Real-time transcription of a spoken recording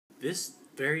This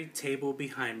very table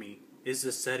behind me is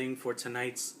the setting for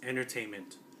tonight's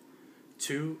entertainment.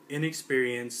 Two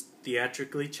inexperienced,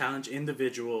 theatrically challenged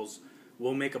individuals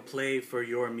will make a play for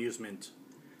your amusement.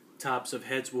 Tops of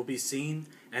heads will be seen,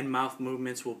 and mouth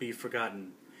movements will be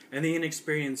forgotten, and the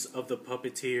inexperience of the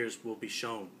puppeteers will be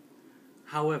shown.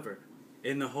 However,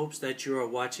 in the hopes that you are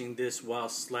watching this while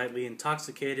slightly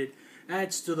intoxicated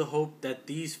adds to the hope that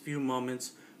these few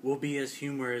moments will be as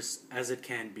humorous as it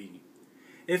can be.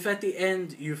 If at the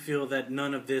end you feel that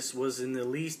none of this was in the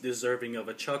least deserving of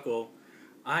a chuckle,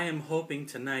 I am hoping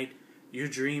tonight you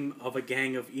dream of a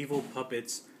gang of evil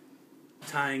puppets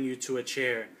tying you to a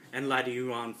chair and lighting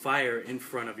you on fire in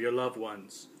front of your loved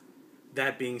ones.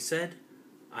 That being said,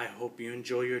 I hope you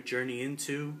enjoy your journey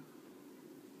into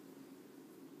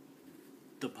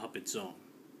the Puppet Zone.